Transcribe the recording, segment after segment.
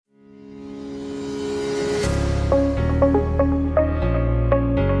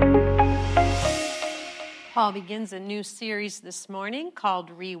Paul begins a new series this morning called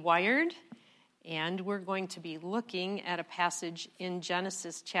Rewired, and we're going to be looking at a passage in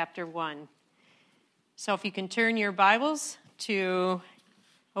Genesis chapter 1. So if you can open your Bibles to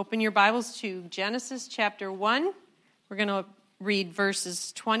Genesis chapter 1, we're going to read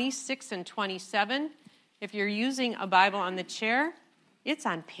verses 26 and 27. If you're using a Bible on the chair, it's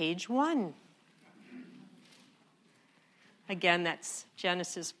on page 1. Again, that's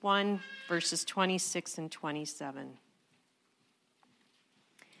Genesis 1, verses 26 and 27.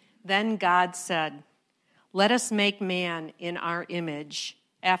 Then God said, "Let us make man in our image,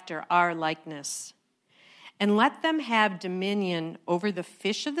 after our likeness, and let them have dominion over the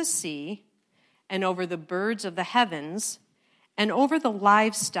fish of the sea, and over the birds of the heavens, and over the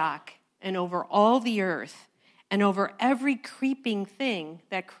livestock, and over all the earth, and over every creeping thing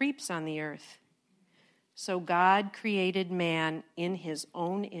that creeps on the earth." So God created man in his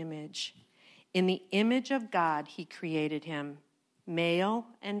own image. In the image of God he created him. Male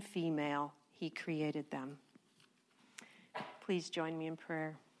and female he created them. Please join me in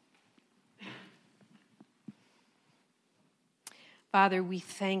prayer. Father, we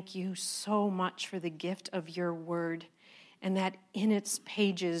thank you so much for the gift of your word, and that in its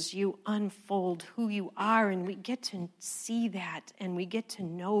pages you unfold who you are, and we get to see that, and we get to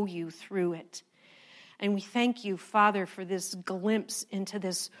know you through it. And we thank you, Father, for this glimpse into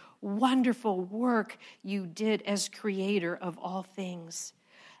this wonderful work you did as creator of all things.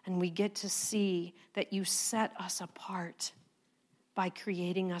 And we get to see that you set us apart by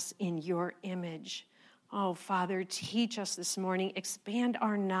creating us in your image. Oh, Father, teach us this morning. Expand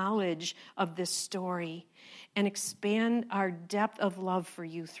our knowledge of this story and expand our depth of love for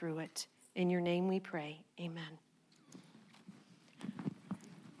you through it. In your name we pray. Amen.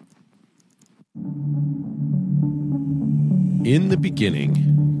 In the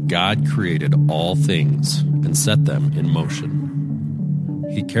beginning, God created all things and set them in motion.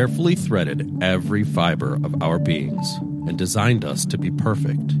 He carefully threaded every fiber of our beings and designed us to be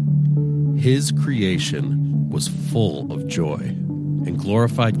perfect. His creation was full of joy and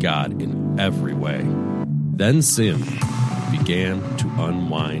glorified God in every way. Then sin began to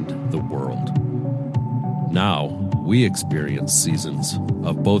unwind the world. Now we experience seasons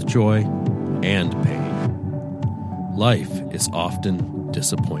of both joy and pain. Life is often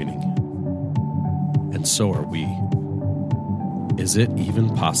disappointing, and so are we. Is it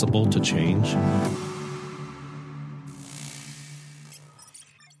even possible to change?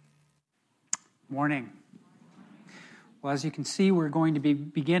 Morning. Well, as you can see, we're going to be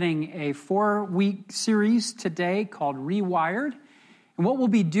beginning a 4-week series today called Rewired. And what we'll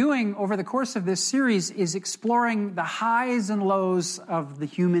be doing over the course of this series is exploring the highs and lows of the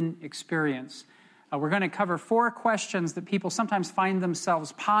human experience. We're going to cover 4 questions that people sometimes find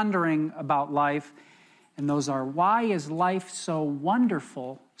themselves pondering about life. And those are, why is life so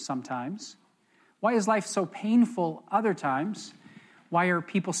wonderful sometimes? Why is life so painful other times? Why are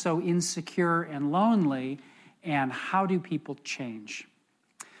people so insecure and lonely? And how do people change?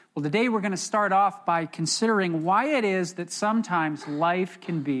 Well, today we're going to start off by considering why it is that sometimes life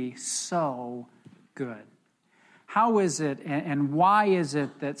can be so good. How is it and why is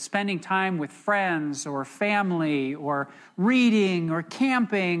it that spending time with friends or family or reading or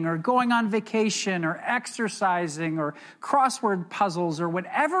camping or going on vacation or exercising or crossword puzzles or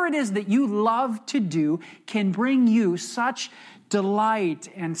whatever it is that you love to do can bring you such delight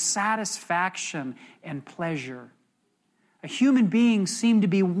and satisfaction and pleasure? Human beings seem to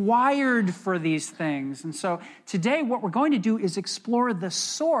be wired for these things. And so today what we're going to do is explore the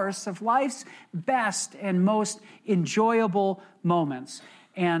source of life's best and most enjoyable moments.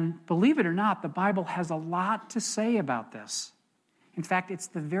 And believe it or not, the Bible has a lot to say about this. In fact, it's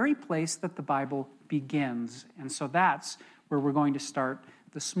the very place that the Bible begins. And so that's where we're going to start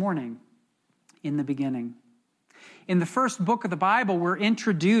this morning, in the beginning. In the first book of the Bible, we're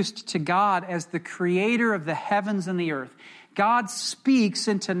introduced to God as the creator of the heavens and the earth. God speaks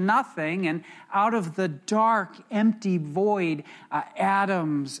into nothing, and out of the dark, empty void,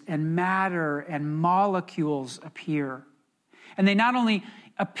 atoms and matter and molecules appear. And they not only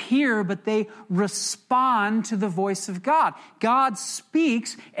appear, but they respond to the voice of God. God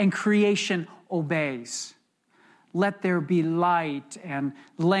speaks, and creation obeys. Let there be light and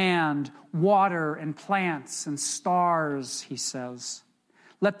land, water and plants and stars, he says.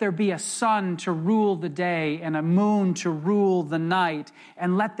 Let there be a sun to rule the day and a moon to rule the night.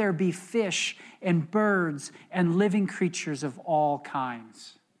 And let there be fish and birds and living creatures of all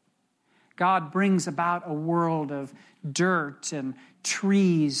kinds. God brings about a world of dirt and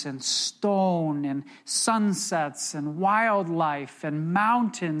trees and stone and sunsets and wildlife and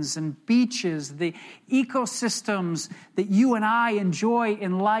mountains and beaches, the ecosystems that you and I enjoy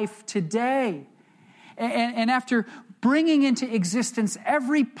in life today. And after bringing into existence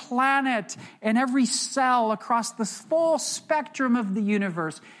every planet and every cell across the full spectrum of the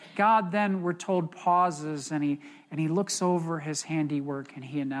universe, God then, we're told, pauses and he looks over his handiwork and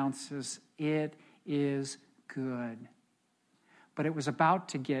he announces, "It is good." But it was about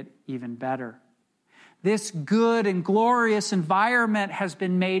to get even better. This good and glorious environment has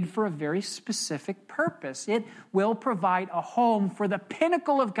been made for a very specific purpose. It will provide a home for the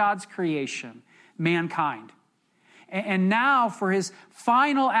pinnacle of God's creation, mankind. And now for his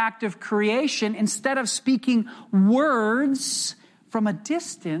final act of creation, instead of speaking words from a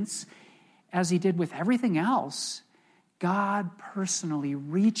distance, as he did with everything else, God personally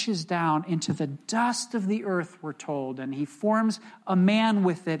reaches down into the dust of the earth, we're told, and he forms a man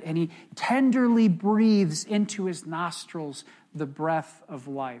with it, and he tenderly breathes into his nostrils the breath of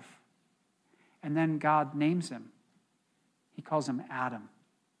life. And then God names him. He calls him Adam.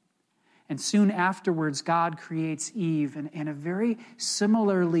 And soon afterwards, God creates Eve in a very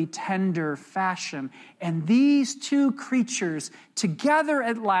similarly tender fashion. And these two creatures, together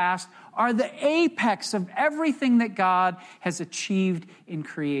at last, are the apex of everything that God has achieved in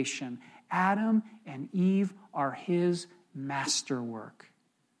creation. Adam and Eve are his masterwork.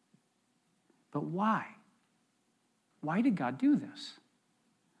 But why? Why did God do this?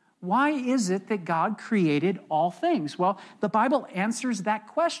 Why is it that God created all things? Well, the Bible answers that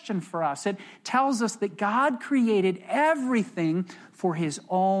question for us. It tells us that God created everything for his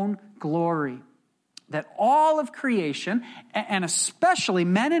own glory. That all of creation, and especially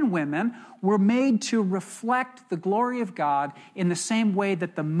men and women, were made to reflect the glory of God in the same way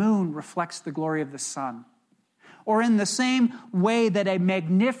that the moon reflects the glory of the sun. Or in the same way that a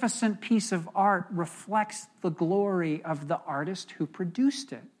magnificent piece of art reflects the glory of the artist who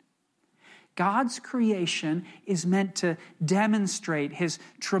produced it. God's creation is meant to demonstrate his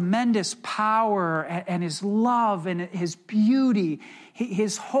tremendous power and his love and his beauty,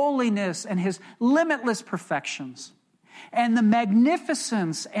 his holiness and his limitless perfections, and the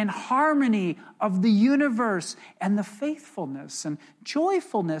magnificence and harmony of the universe and the faithfulness and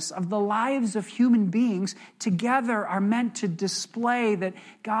joyfulness of the lives of human beings together are meant to display that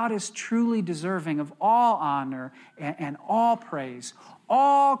God is truly deserving of all honor and all praise.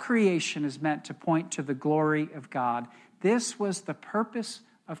 All creation is meant to point to the glory of God. This was the purpose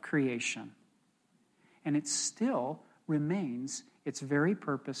of creation. And it still remains its very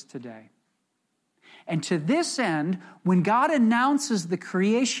purpose today. And to this end, when God announces the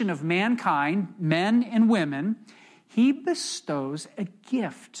creation of mankind, men and women, he bestows a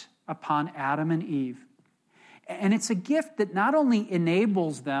gift upon Adam and Eve. And it's a gift that not only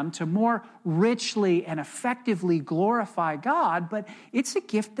enables them to more richly and effectively glorify God, but it's a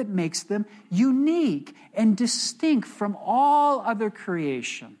gift that makes them unique and distinct from all other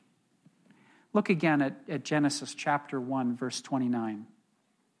creation. Look again at Genesis chapter 1, verse 29.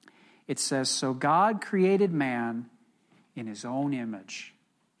 It says, "So God created man in his own image.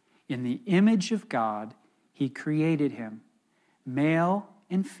 In the image of God, he created him. Male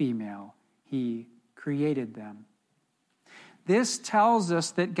and female, he created them." This tells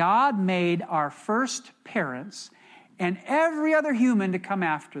us that God made our first parents and every other human to come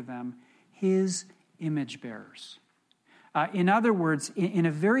after them his image bearers. In other words, in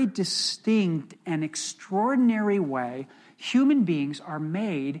a very distinct and extraordinary way, human beings are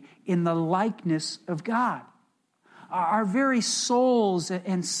made in the likeness of God. Our very souls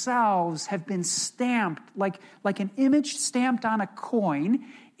and selves have been stamped like an image stamped on a coin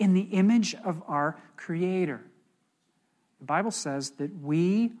in the image of our Creator. The Bible says that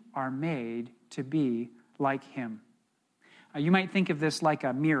we are made to be like him. You might think of this like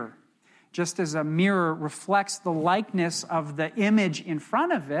a mirror. Just as a mirror reflects the likeness of the image in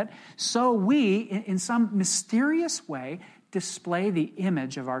front of it, so we, in some mysterious way, display the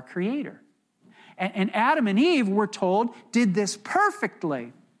image of our Creator. And Adam and Eve, we're told, did this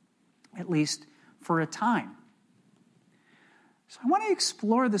perfectly, at least for a time. So I want to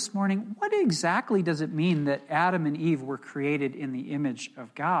explore this morning, what exactly does it mean that Adam and Eve were created in the image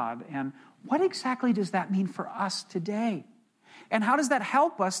of God? And what exactly does that mean for us today? And how does that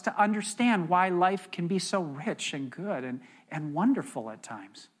help us to understand why life can be so rich and good and wonderful at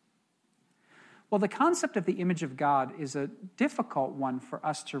times? Well, the concept of the image of God is a difficult one for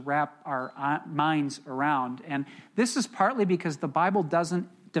us to wrap our minds around. And this is partly because the Bible doesn't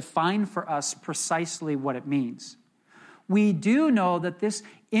define for us precisely what it means. we do know that this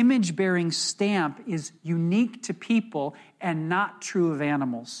image-bearing stamp is unique to people and not true of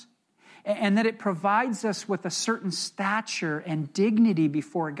animals, and that it provides us with a certain stature and dignity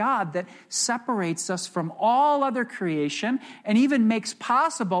before God that separates us from all other creation and even makes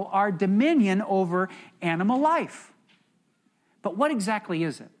possible our dominion over animal life. But what exactly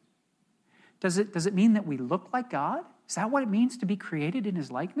is it? Does it mean that we look like God? Is that what it means to be created in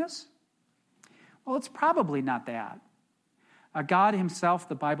his likeness? Well, it's probably not that. God himself,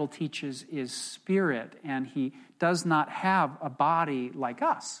 the Bible teaches, is spirit, and he does not have a body like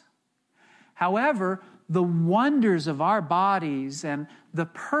us. However, the wonders of our bodies and the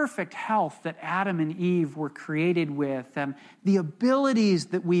perfect health that Adam and Eve were created with and the abilities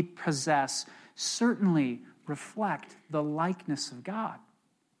that we possess certainly reflect the likeness of God.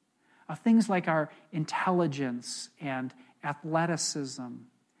 Things like our intelligence and athleticism,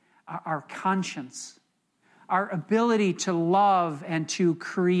 our conscience, our ability to love and to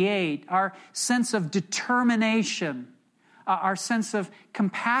create, our sense of determination, our sense of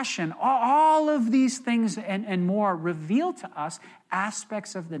compassion, all of these things and more reveal to us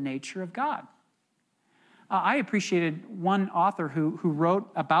aspects of the nature of God. I appreciated one author who wrote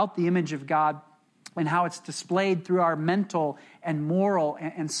about the image of God and how it's displayed through our mental and moral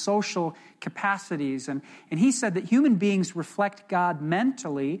and social capacities. And he said that human beings reflect God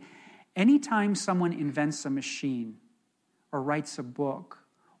mentally anytime someone invents a machine or writes a book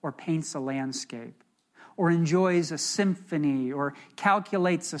or paints a landscape or enjoys a symphony or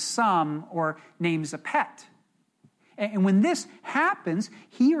calculates a sum or names a pet. And when this happens,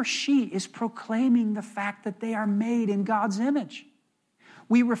 he or she is proclaiming the fact that they are made in God's image.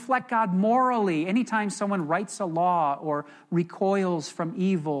 We reflect God morally anytime someone writes a law or recoils from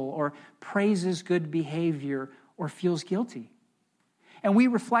evil or praises good behavior or feels guilty. And we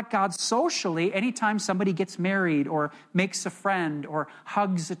reflect God socially anytime somebody gets married or makes a friend or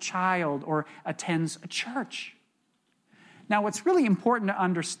hugs a child or attends a church. Now, what's really important to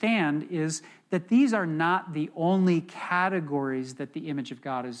understand is that these are not the only categories that the image of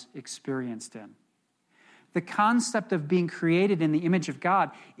God is experienced in. The concept of being created in the image of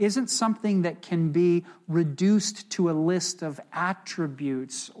God isn't something that can be reduced to a list of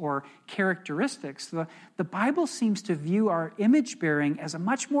attributes or characteristics. The Bible seems to view our image bearing as a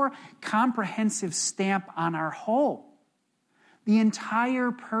much more comprehensive stamp on our whole. The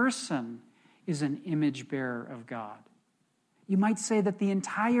entire person is an image bearer of God. You might say that the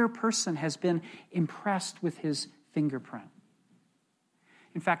entire person has been impressed with his fingerprint.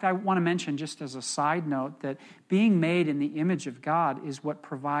 In fact, I want to mention, just as a side note, that being made in the image of God is what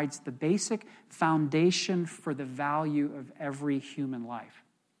provides the basic foundation for the value of every human life.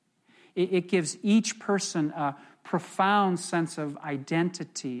 It gives each person a profound sense of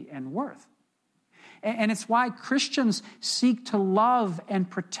identity and worth. And it's why Christians seek to love and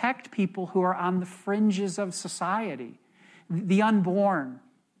protect people who are on the fringes of society, the unborn,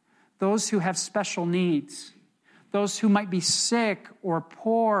 those who have special needs, those who might be sick or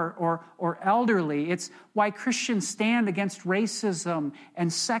poor or elderly. It's why Christians stand against racism and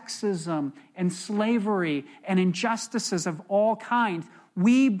sexism and slavery and injustices of all kinds.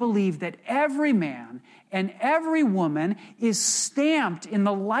 We believe that every man and every woman is stamped in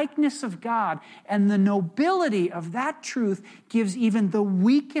the likeness of God, and the nobility of that truth gives even the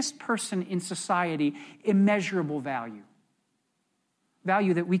weakest person in society immeasurable value.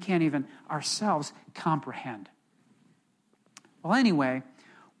 Value that we can't even ourselves comprehend. Well, anyway,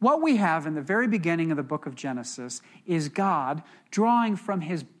 what we have in the very beginning of the book of Genesis is God drawing from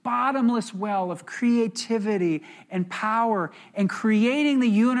his bottomless well of creativity and power and creating the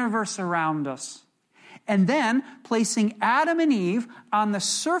universe around us. And then placing Adam and Eve on the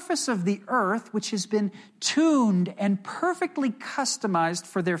surface of the earth, which has been tuned and perfectly customized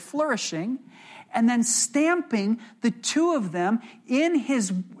for their flourishing, and then stamping the two of them in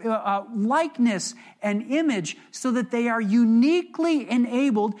his likeness and image so that they are uniquely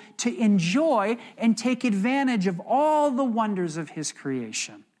enabled to enjoy and take advantage of all the wonders of his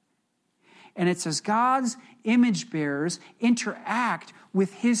creation. And it's as God's image bearers interact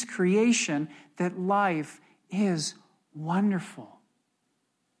with his creation that life is wonderful.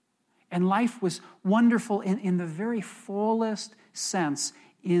 And life was wonderful in the very fullest sense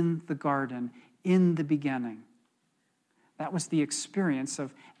in the garden, in the beginning. That was the experience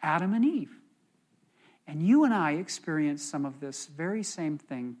of Adam and Eve. And you and I experience some of this very same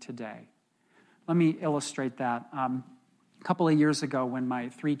thing today. Let me illustrate that. A couple of years ago, when my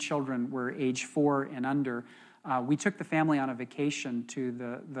 3 children were age 4 and under, we took the family on a vacation to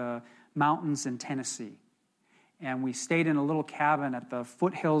the mountains in Tennessee. And we stayed in a little cabin at the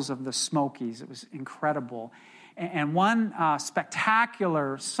foothills of the Smokies. It was incredible. And one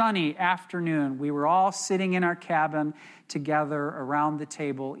spectacular sunny afternoon, we were all sitting in our cabin together around the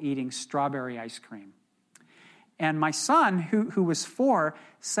table eating strawberry ice cream. And my son, who was 4,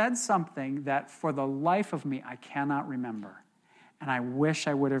 said something that for the life of me I cannot remember. And I wish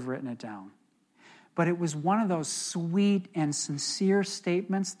I would have written it down. But it was one of those sweet and sincere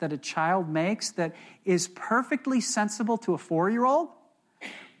statements that a child makes that is perfectly sensible to a 4-year-old,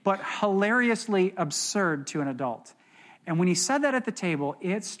 but hilariously absurd to an adult. And when he said that at the table,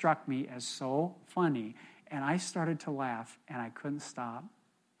 it struck me as so funny. And I started to laugh, and I couldn't stop.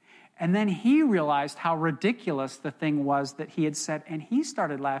 And then he realized how ridiculous the thing was that he had said, and he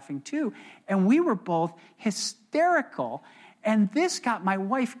started laughing too. And we were both hysterical. And this got my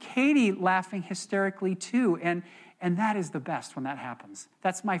wife, Katie, laughing hysterically too. And that is the best when that happens.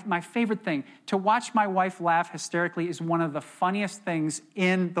 That's my favorite thing. To watch my wife laugh hysterically is one of the funniest things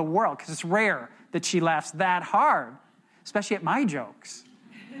in the world, because it's rare that she laughs that hard, especially at my jokes.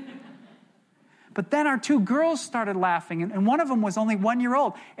 But then our 2 girls started laughing, and one of them was only 1 year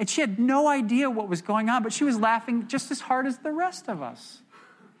old, and she had no idea what was going on, but she was laughing just as hard as the rest of us.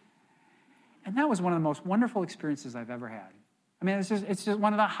 And that was one of the most wonderful experiences I've ever had. I mean, it's just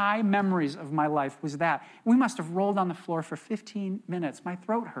one of the high memories of my life was that. We must have rolled on the floor for 15 minutes. My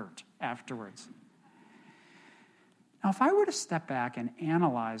throat hurt afterwards. Now, if I were to step back and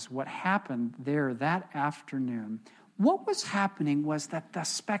analyze what happened there that afternoon, what was happening was that the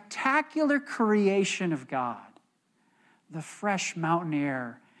spectacular creation of God, the fresh mountain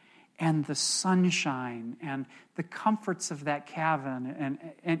air and the sunshine and the comforts of that cabin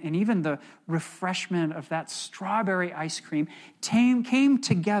and even the refreshment of that strawberry ice cream came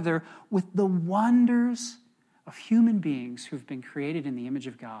together with the wonders of human beings who've been created in the image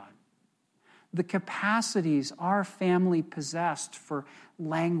of God. The capacities our family possessed for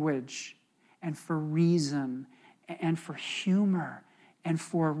language and for reason and for humor and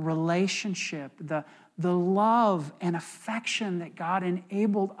for relationship, the love and affection that God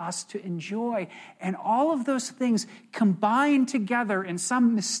enabled us to enjoy. And all of those things combined together in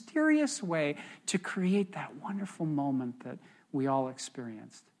some mysterious way to create that wonderful moment that we all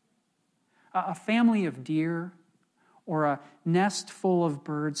experienced. A family of deer or a nest full of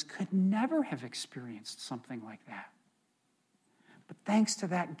birds could never have experienced something like that. But thanks to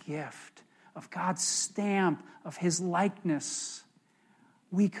that gift of God's stamp, of his likeness,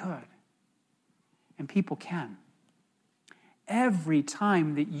 we could. And people can. Every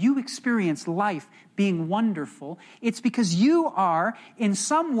time that you experience life being wonderful, it's because you are in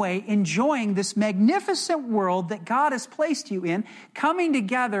some way enjoying this magnificent world that God has placed you in, coming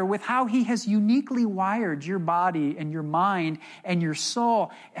together with how he has uniquely wired your body and your mind and your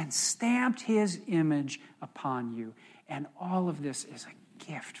soul and stamped his image upon you. And all of this is a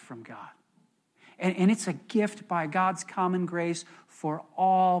gift from God. And it's a gift by God's common grace for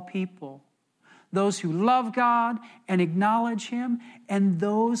all people. Those who love God and acknowledge him, and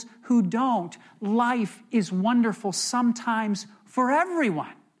those who don't. Life is wonderful sometimes for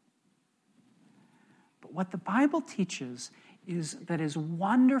everyone. But what the Bible teaches is that as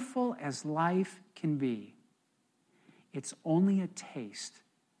wonderful as life can be, it's only a taste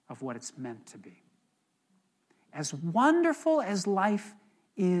of what it's meant to be. As wonderful as life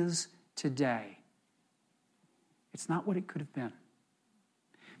is today, it's not what it could have been.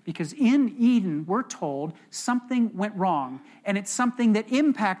 Because in Eden, we're told something went wrong, and it's something that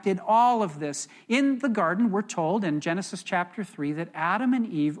impacted all of this. In the garden, we're told in Genesis chapter 3 that Adam and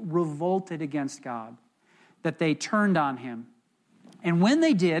Eve revolted against God, that they turned on him. And when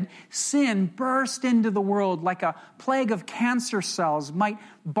they did, sin burst into the world like a plague of cancer cells might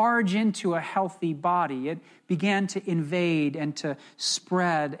barge into a healthy body. It began to invade and to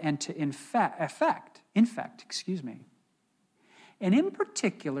spread and to infect. And in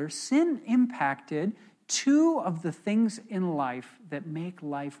particular, sin impacted 2 of the things in life that make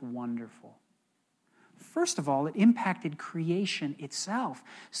life wonderful. First of all, it impacted creation itself,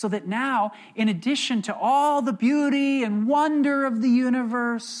 so that now, in addition to all the beauty and wonder of the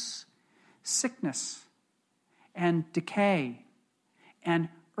universe, sickness and decay and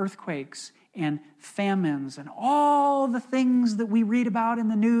earthquakes and famines and all the things that we read about in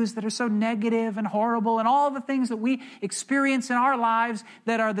the news that are so negative and horrible and all the things that we experience in our lives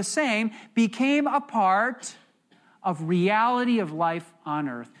that are the same became a part of reality of life on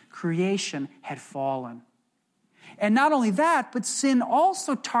earth. Creation had fallen. And not only that, but sin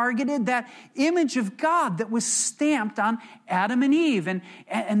also targeted that image of God that was stamped on Adam and Eve.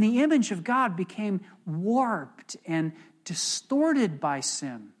 And the image of God became warped and distorted by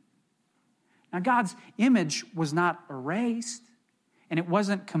sin. Now, God's image was not erased. And it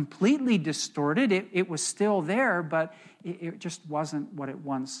wasn't completely distorted. It was still there, but it just wasn't what it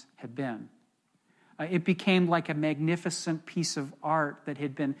once had been. It became like a magnificent piece of art that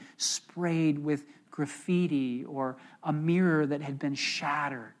had been sprayed with graffiti or a mirror that had been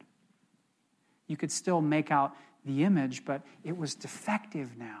shattered. You could still make out the image, but it was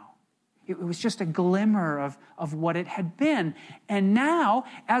defective now. It was just a glimmer of what it had been. And now,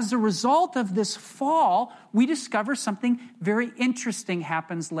 as a result of this fall, we discover something very interesting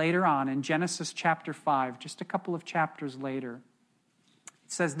happens later on in Genesis chapter 5, just a couple of chapters later.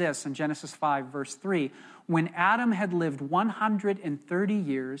 It says this in Genesis 5, verse 3, "When Adam had lived 130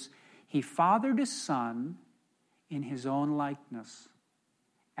 years, he fathered a son in his own likeness,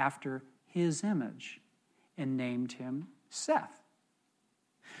 after his image, and named him Seth."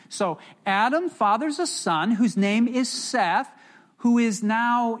 So Adam fathers a son whose name is Seth, who is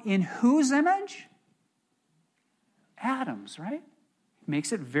now in whose image? Adam's, right? It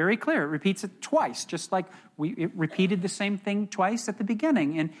makes it very clear. It repeats it twice, just like it repeated the same thing twice at the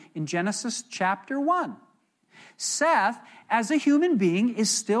beginning in Genesis chapter 1. Seth, as a human being, is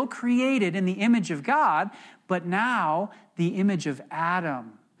still created in the image of God, but now the image of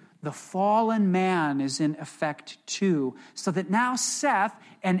Adam. The fallen man is in effect too, so that now Seth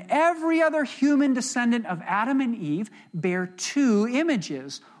and every other human descendant of Adam and Eve bear two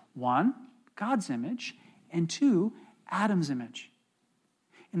images. One, God's image, and two, Adam's image.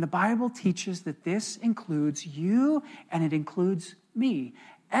 And the Bible teaches that this includes you and it includes me.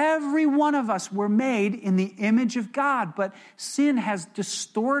 Every one of us were made in the image of God, but sin has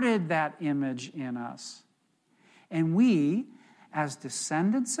distorted that image in us. And we, as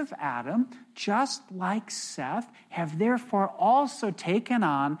descendants of Adam, just like Seth, have therefore also taken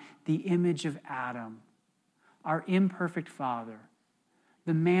on the image of Adam, our imperfect father,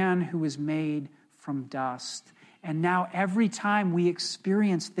 the man who was made from dust. And now every time we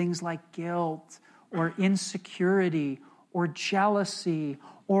experience things like guilt or insecurity or jealousy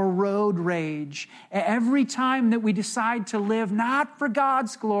or road rage, every time that we decide to live not for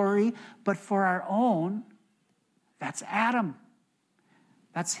God's glory, but for our own, that's Adam.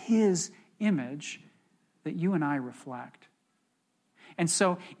 That's his image that you and I reflect. And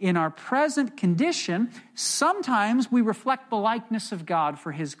so in our present condition, sometimes we reflect the likeness of God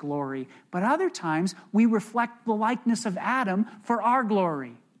for his glory, but other times we reflect the likeness of Adam for our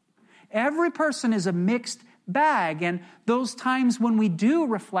glory. Every person is a mixed bag, and those times when we do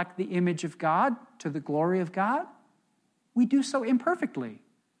reflect the image of God to the glory of God, we do so imperfectly.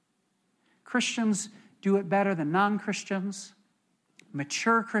 Christians do it better than non-Christians.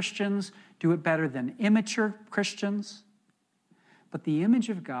 Mature Christians do it better than immature Christians. But the image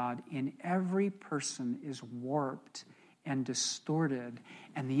of God in every person is warped and distorted.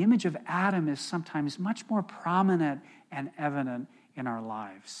 And the image of Adam is sometimes much more prominent and evident in our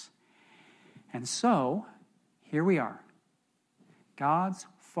lives. And so, here we are, God's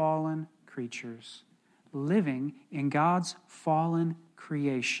fallen creatures, living in God's fallen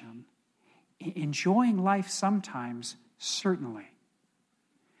creation, enjoying life sometimes, certainly.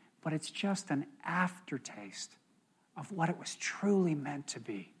 But it's just an aftertaste of what it was truly meant to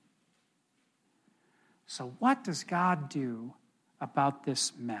be. So what does God do about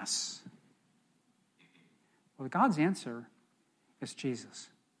this mess? Well, God's answer is Jesus.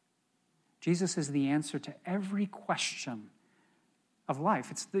 Jesus is the answer to every question of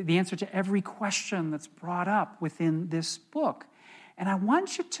life. It's the answer to every question that's brought up within this book. And I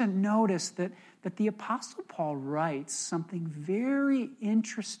want you to notice that the Apostle Paul writes something very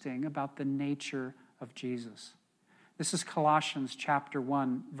interesting about the nature of Jesus. This is Colossians chapter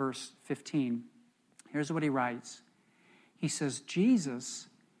 1, verse 15. Here's what he writes. He says, Jesus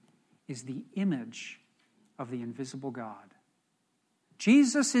is the image of the invisible God.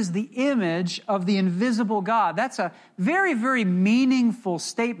 Jesus is the image of the invisible God. That's a very, very meaningful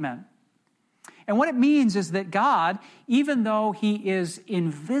statement. And what it means is that God, even though he is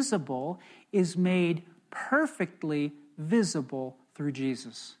invisible, is made perfectly visible through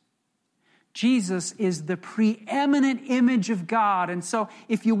Jesus. Jesus is the preeminent image of God. And so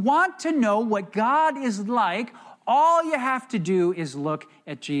if you want to know what God is like, all you have to do is look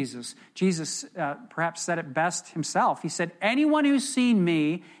at Jesus. Jesus perhaps said it best himself. He said, anyone who's seen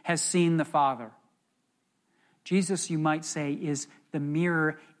me has seen the Father. Jesus, you might say, is the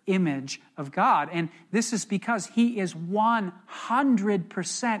mirror image of God. And this is because he is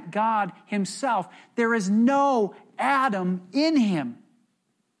 100% God himself. There is no Adam in him.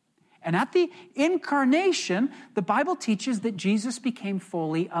 And at the incarnation, the Bible teaches that Jesus became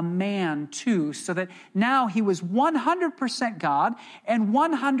fully a man too, so that now he was 100% God and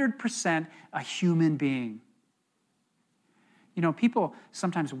 100% a human being. You know, people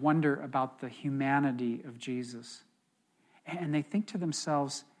sometimes wonder about the humanity of Jesus. And they think to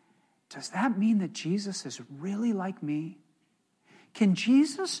themselves, does that mean that Jesus is really like me? Can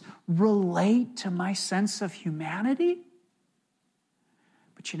Jesus relate to my sense of humanity?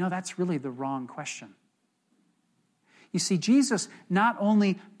 But you know, that's really the wrong question. You see, Jesus not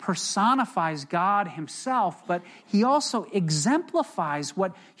only personifies God himself, but he also exemplifies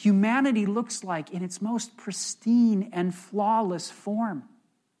what humanity looks like in its most pristine and flawless form.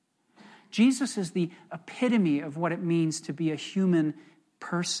 Jesus is the epitome of what it means to be a human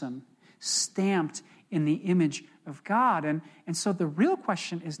person, stamped in the image of God. And so the real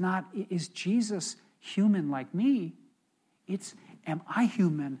question is not, is Jesus human like me? It's, am I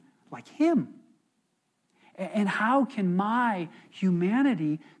human like him? And how can my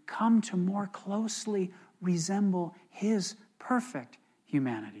humanity come to more closely resemble his perfect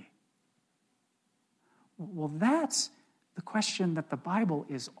humanity? Well, that's the question that the Bible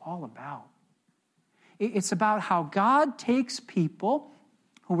is all about. It's about how God takes people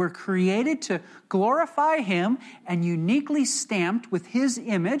who were created to glorify him and uniquely stamped with his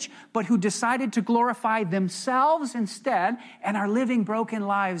image, but who decided to glorify themselves instead and are living broken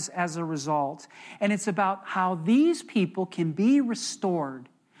lives as a result. And it's about how these people can be restored,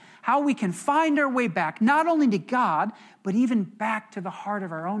 how we can find our way back, not only to God, but even back to the heart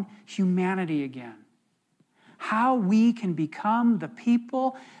of our own humanity again. How we can become the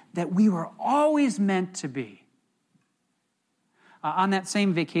people that we were always meant to be. On that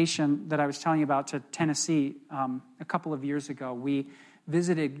same vacation that I was telling you about to Tennessee a couple of years ago, we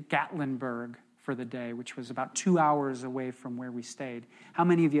visited Gatlinburg for the day, which was about 2 hours away from where we stayed. How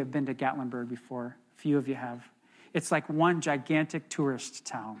many of you have been to Gatlinburg before? A few of you have. It's like one gigantic tourist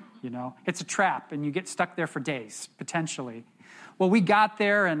town, you know. It's a trap, and you get stuck there for days, potentially. Well, we got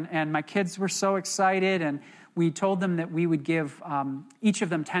there, and my kids were so excited, and we told them that we would give each of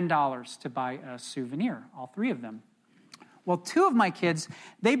them $10 to buy a souvenir, all three of them. Well, two of my kids,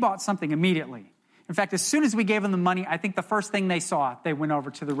 they bought something immediately. In fact, as soon as we gave them the money, I think the first thing they saw, they went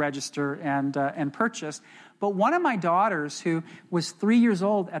over to the register and purchased. But one of my daughters, who was 3 years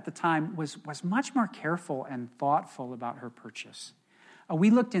old at the time, was much more careful and thoughtful about her purchase.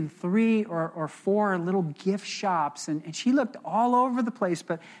 We looked in 3 or 4 little gift shops, and she looked all over the place,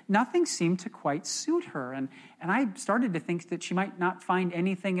 but nothing seemed to quite suit her. And I started to think that she might not find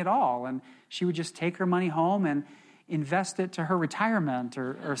anything at all, and she would just take her money home and invest it to her retirement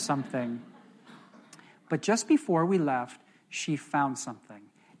or something. But just before we left, she found something.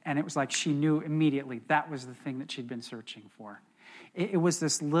 And it was like she knew immediately that was the thing that she'd been searching for. It was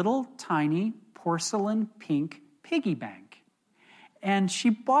this little tiny porcelain pink piggy bank. And she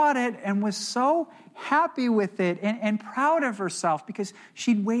bought it and was so happy with it and proud of herself because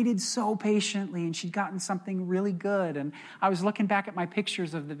she'd waited so patiently and she'd gotten something really good. And I was looking back at my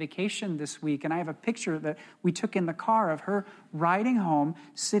pictures of the vacation this week, and I have a picture that we took in the car of her riding home,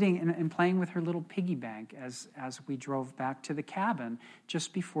 sitting and playing with her little piggy bank as we drove back to the cabin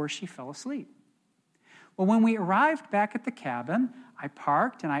just before she fell asleep. Well, when we arrived back at the cabin, I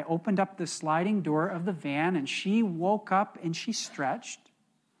parked and I opened up the sliding door of the van, and she woke up and she stretched.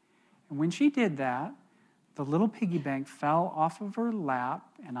 And when she did that, the little piggy bank fell off of her lap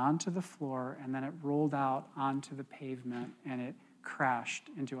and onto the floor, and then it rolled out onto the pavement, and it crashed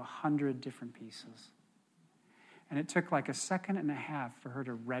into 100 different pieces. And it took like a second and a half for her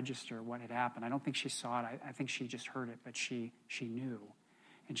to register what had happened. I don't think she saw it. I think she just heard it, but she knew.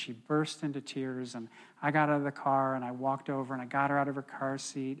 And she burst into tears, and I got out of the car, and I walked over, and I got her out of her car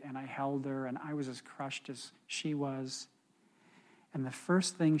seat, and I held her, and I was as crushed as she was. And the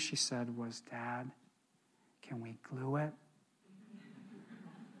first thing she said was, "Dad, can we glue it?"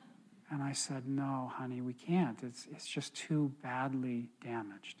 And I said, "No, honey, we can't. It's just too badly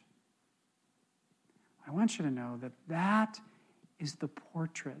damaged." I want you to know that is the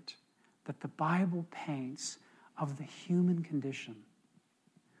portrait that the Bible paints of the human condition.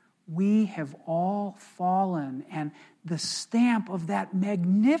 We have all fallen, and the stamp of that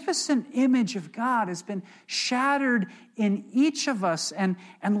magnificent image of God has been shattered in each of us. And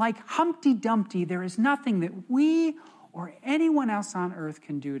like Humpty Dumpty, there is nothing that we or anyone else on earth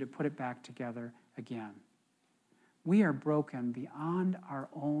can do to put it back together again. We are broken beyond our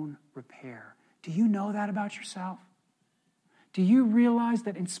own repair. Do you know that about yourself? Do you realize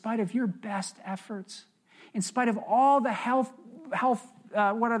that in spite of your best efforts, in spite of all the health,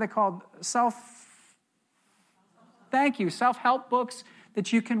 what are they called? Self-help books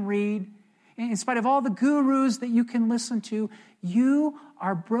that you can read, in spite of all the gurus that you can listen to, you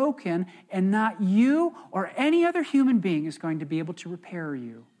are broken, and not you or any other human being is going to be able to repair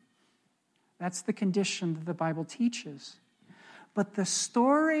you. That's the condition that the Bible teaches. But the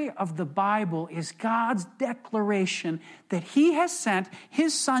story of the Bible is God's declaration that he has sent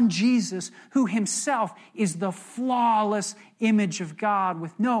his son Jesus, who himself is the flawless image of God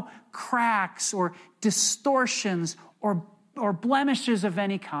with no cracks or distortions or blemishes of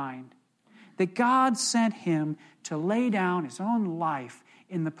any kind. That God sent him to lay down his own life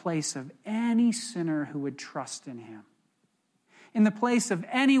in the place of any sinner who would trust in him. In the place of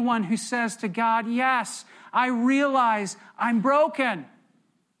anyone who says to God, yes, I realize I'm broken.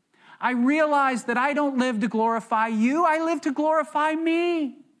 I realize that I don't live to glorify you. I live to glorify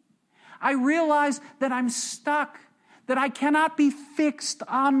me. I realize that I'm stuck, that I cannot be fixed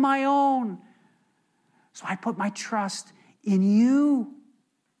on my own. So I put my trust in you.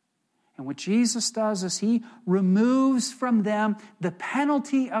 And what Jesus does is he removes from them the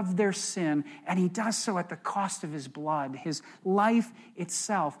penalty of their sin, and he does so at the cost of his blood, his life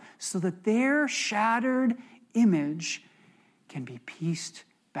itself, so that their shattered image can be pieced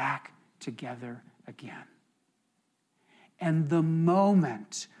back together again. And the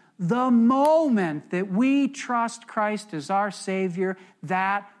moment that we trust Christ as our Savior,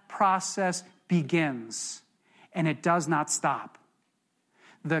 that process begins, and it does not stop.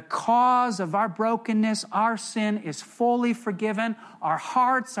 The cause of our brokenness, our sin, is fully forgiven. Our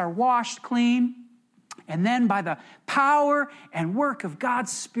hearts are washed clean. And then by the power and work of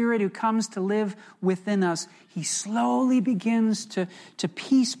God's Spirit who comes to live within us, he slowly begins to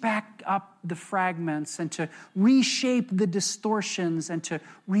piece back up the fragments and to reshape the distortions and to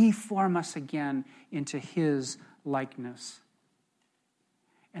reform us again into his likeness.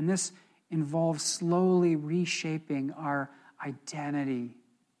 And this involves slowly reshaping our identity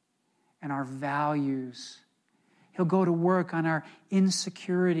and our values. He'll go to work on our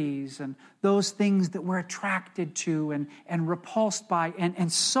insecurities and those things that we're attracted to and repulsed by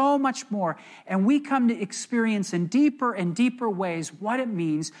and so much more. And we come to experience in deeper and deeper ways what it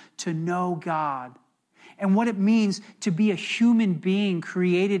means to know God and what it means to be a human being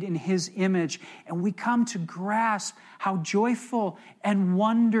created in his image. And we come to grasp how joyful and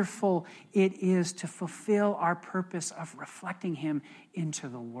wonderful it is to fulfill our purpose of reflecting him into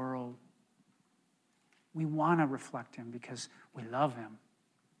the world. We want to reflect him because we love him,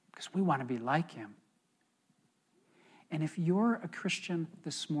 because we want to be like him. And if you're a Christian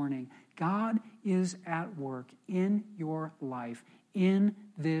this morning, God is at work in your life in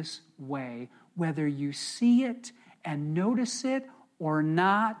this way, whether you see it and notice it or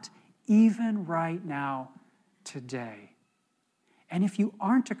not, even right now, today. And if you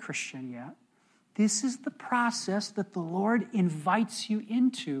aren't a Christian yet, this is the process that the Lord invites you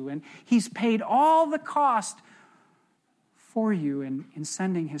into, and he's paid all the cost for you in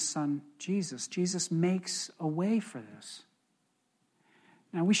sending his son, Jesus. Jesus makes a way for this.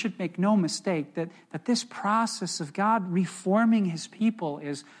 Now, we should make no mistake that this process of God reforming his people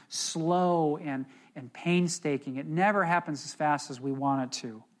is slow and painstaking. It never happens as fast as we want it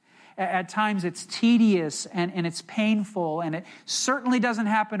to. At times it's tedious and it's painful, and it certainly doesn't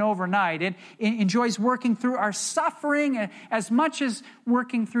happen overnight. It enjoys working through our suffering as much as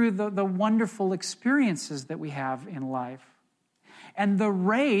working through the wonderful experiences that we have in life. And the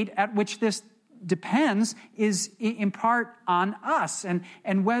rate at which this depends is in part on us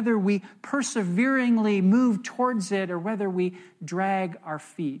and whether we perseveringly move towards it or whether we drag our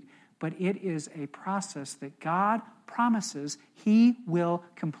feet. But it is a process that God promises he will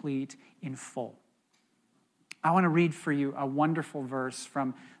complete in full. I want to read for you a wonderful verse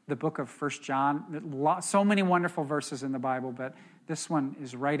from the book of 1 John. So many wonderful verses in the Bible, but this one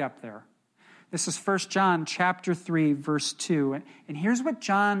is right up there. This is 1 John chapter 3, verse 2. And here's what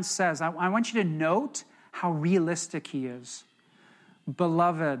John says. I want you to note how realistic he is.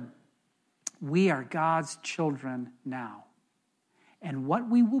 Beloved, we are God's children now, and what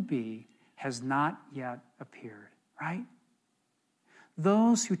we will be has not yet appeared. Right?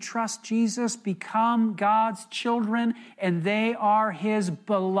 Those who trust Jesus become God's children, and they are his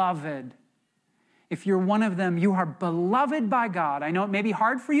beloved. If you're one of them, you are beloved by God. I know it may be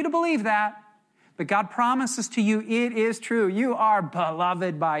hard for you to believe that, but God promises to you it is true. You are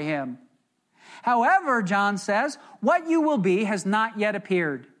beloved by him. However, John says, what you will be has not yet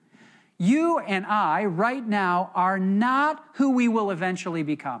appeared. You and I, right now, are not who we will eventually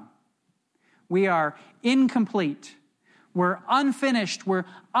become. We are incomplete. We're unfinished. We're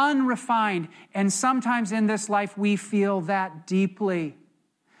unrefined. And sometimes in this life, we feel that deeply.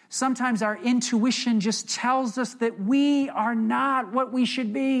 Sometimes our intuition just tells us that we are not what we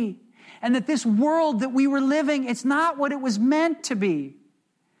should be. And that this world that we were living, it's not what it was meant to be.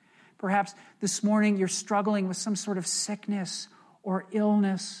 Perhaps this morning you're struggling with some sort of sickness or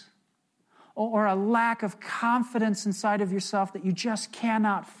illness. or a lack of confidence inside of yourself that you just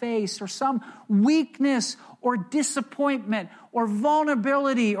cannot face, or some weakness or disappointment or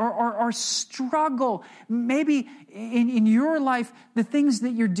vulnerability or struggle. Maybe in your life, the things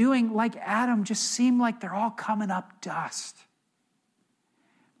that you're doing, like Adam, just seem like they're all coming up dust.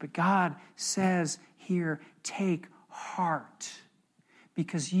 But God says here, take heart,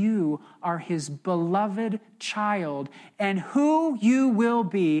 because you are his beloved child, and who you will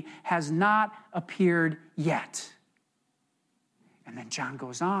be has not appeared yet. And then John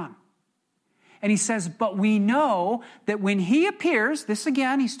goes on. And he says, but we know that when he appears, this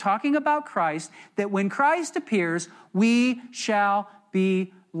again, he's talking about Christ, that when Christ appears, we shall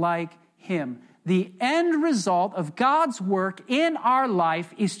be like him. The end result of God's work in our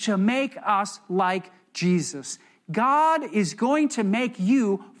life is to make us like Jesus. God is going to make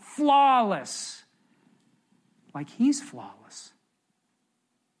you flawless, like he's flawless.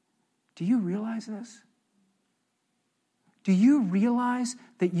 Do you realize this? Do you realize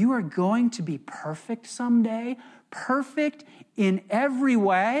that you are going to be perfect someday? Perfect in every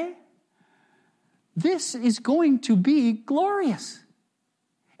way? This is going to be glorious.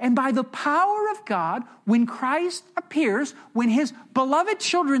 And by the power of God, when Christ appears, when his beloved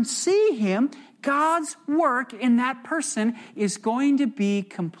children see him, God's work in that person is going to be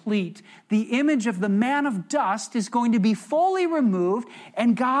complete. The image of the man of dust is going to be fully removed,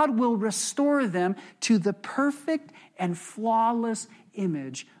 and God will restore them to the perfect and flawless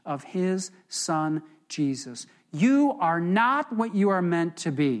image of his Son, Jesus. You are not what you are meant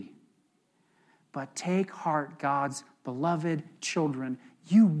to be. But take heart, God's beloved children.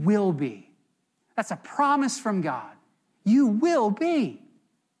 You will be. That's a promise from God. You will be.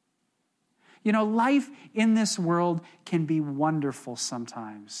 You know, life in this world can be wonderful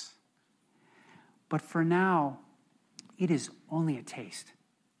sometimes. But for now, it is only a taste.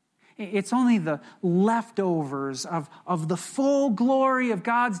 It's only the leftovers of the full glory of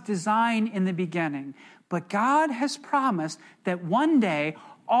God's design in the beginning. But God has promised that one day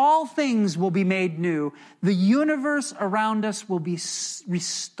all things will be made new. The universe around us will be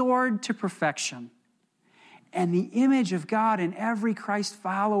restored to perfection. And the image of God in every Christ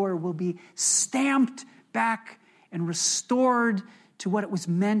follower will be stamped back and restored to what it was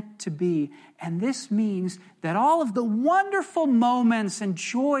meant to be. And this means that all of the wonderful moments and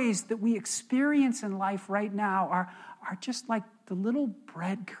joys that we experience in life right now are just like the little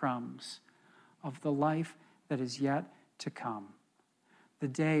breadcrumbs of the life that is yet to come. The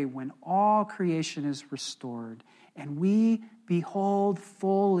day when all creation is restored and we behold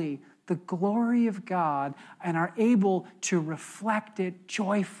fully the glory of God and are able to reflect it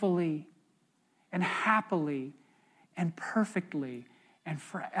joyfully and happily and perfectly and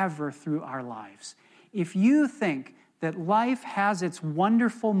forever through our lives. If you think that life has its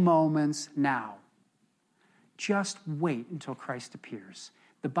wonderful moments now, just wait until Christ appears.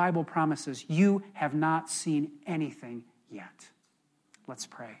 The Bible promises you have not seen anything yet. Let's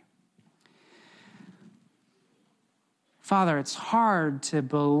pray. Father, it's hard to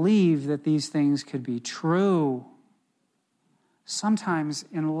believe that these things could be true. Sometimes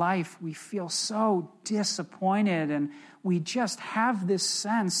in life we feel so disappointed and we just have this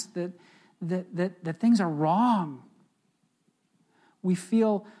sense that things are wrong. We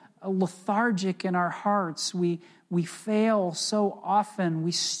feel lethargic in our hearts. We fail so often.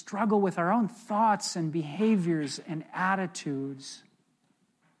 We struggle with our own thoughts and behaviors and attitudes.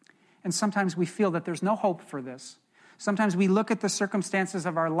 And sometimes we feel that there's no hope for this. Sometimes we look at the circumstances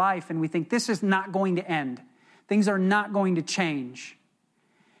of our life and we think this is not going to end. Things are not going to change.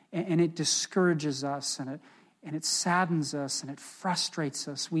 And it discourages us and it saddens us and it frustrates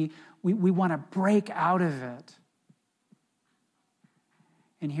us. We want to break out of it.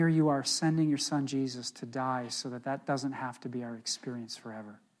 And here you are sending your son Jesus to die so that doesn't have to be our experience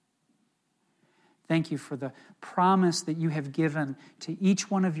forever. Thank you for the promise that you have given to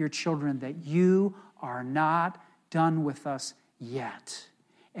each one of your children that you are not done with us yet,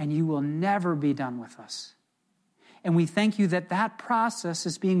 and you will never be done with us. And we thank you that that process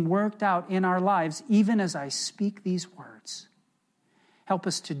is being worked out in our lives, even as I speak these words. Help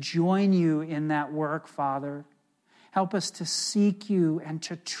us to join you in that work, Father. Help us to seek you and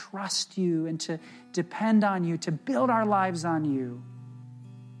to trust you and to depend on you, to build our lives on you.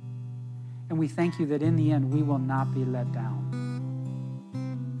 And we thank you that in the end, we will not be let down.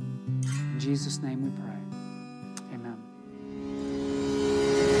 In Jesus' name we pray.